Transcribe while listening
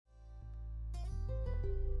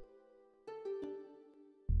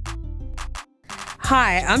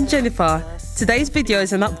Hi, I'm Jennifer. Today's video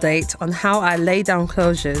is an update on how I lay down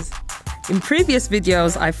closures. In previous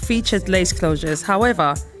videos, I've featured lace closures.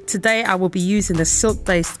 However, today I will be using a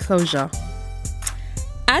silk-based closure.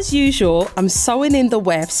 As usual, I'm sewing in the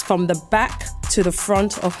wefts from the back to the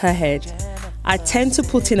front of her head. I tend to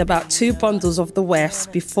put in about 2 bundles of the wefts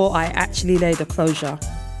before I actually lay the closure.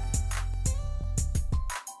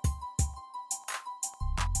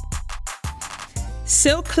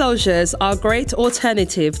 Silk closures are a great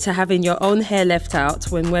alternative to having your own hair left out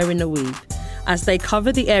when wearing a weave, as they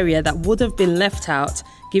cover the area that would have been left out,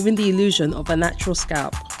 giving the illusion of a natural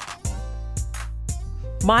scalp.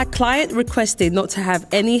 My client requested not to have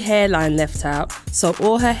any hairline left out, so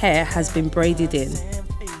all her hair has been braided in.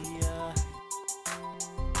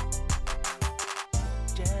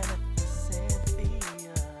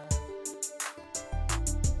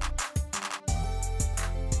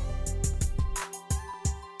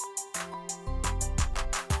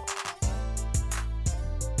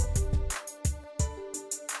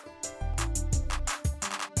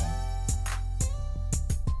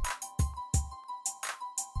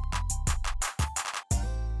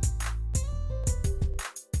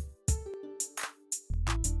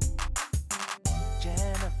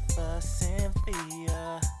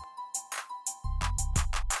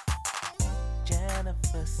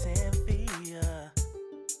 Cynthia.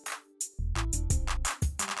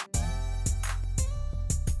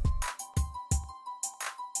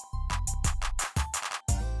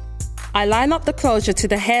 I line up the closure to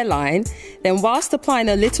the hairline, then whilst applying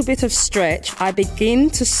a little bit of stretch, I begin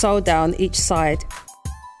to sew down each side.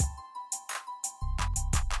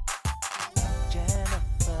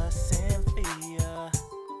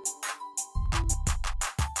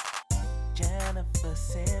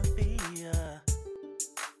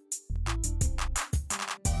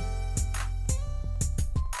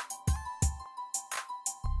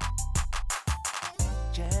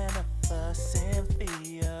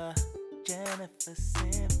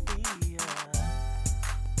 Cynthia.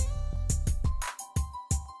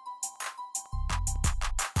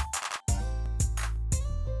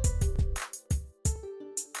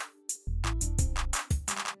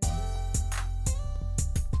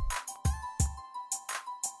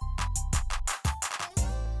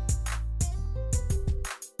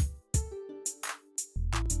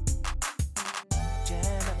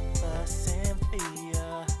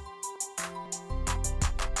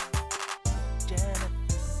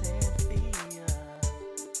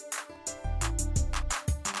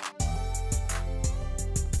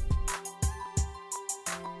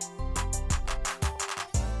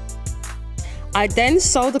 I then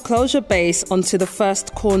sew the closure base onto the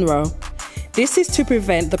first cornrow. This is to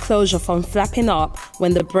prevent the closure from flapping up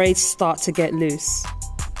when the braids start to get loose.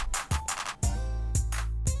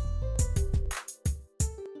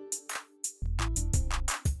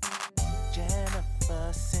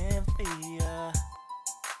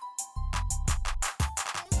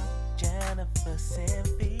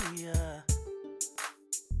 Cynthia.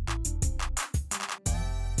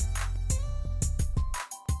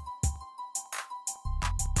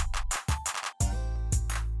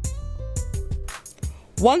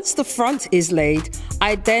 Once the front is laid,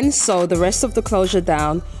 I then sew the rest of the closure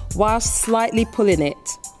down whilst slightly pulling it.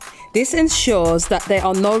 This ensures that there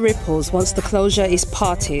are no ripples once the closure is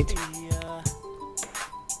parted.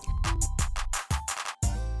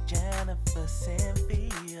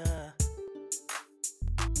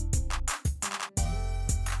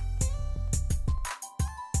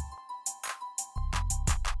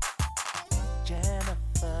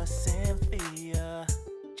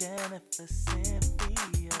 Cynthia.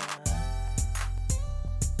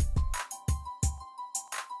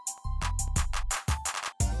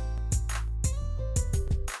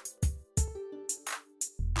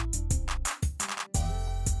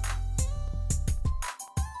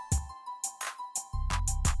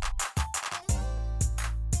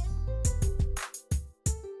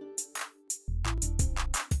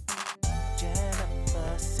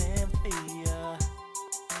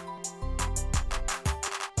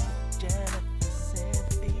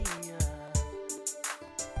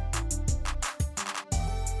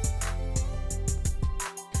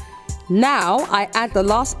 Now I add the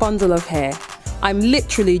last bundle of hair. I'm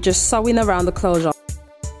literally just sewing around the closure.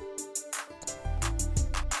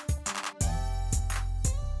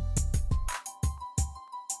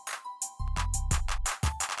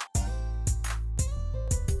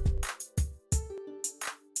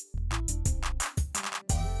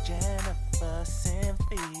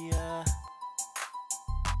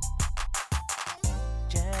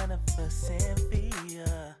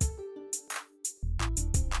 Cynthia.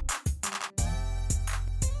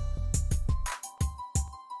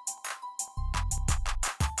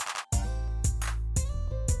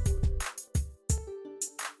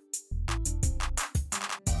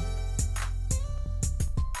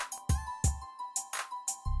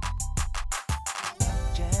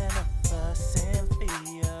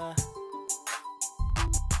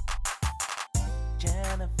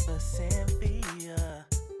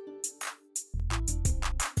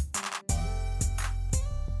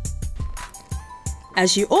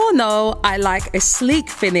 As you all know, I like a sleek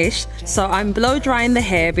finish, so I'm blow drying the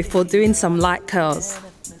hair before doing some light curls.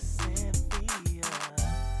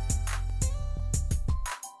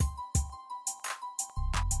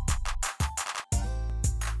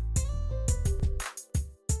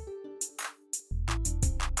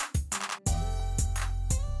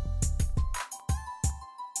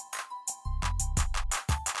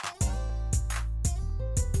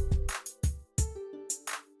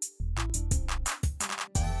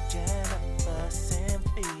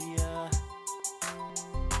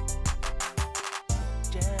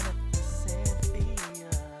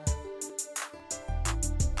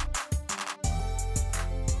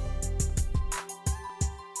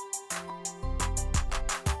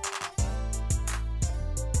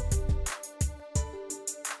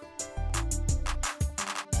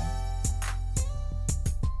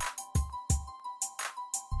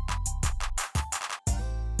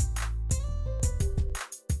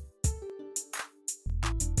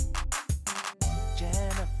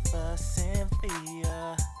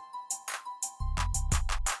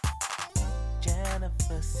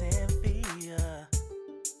 Cynthia.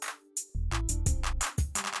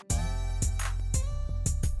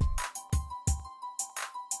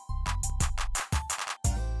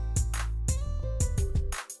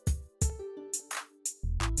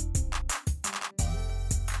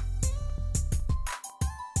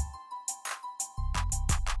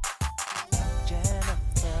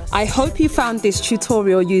 I hope you found this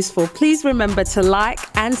tutorial useful. Please remember to like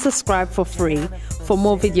and subscribe for free for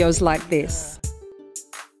more videos like this.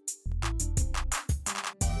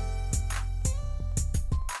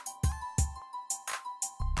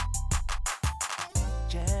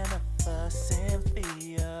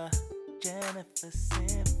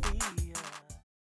 Cynthia.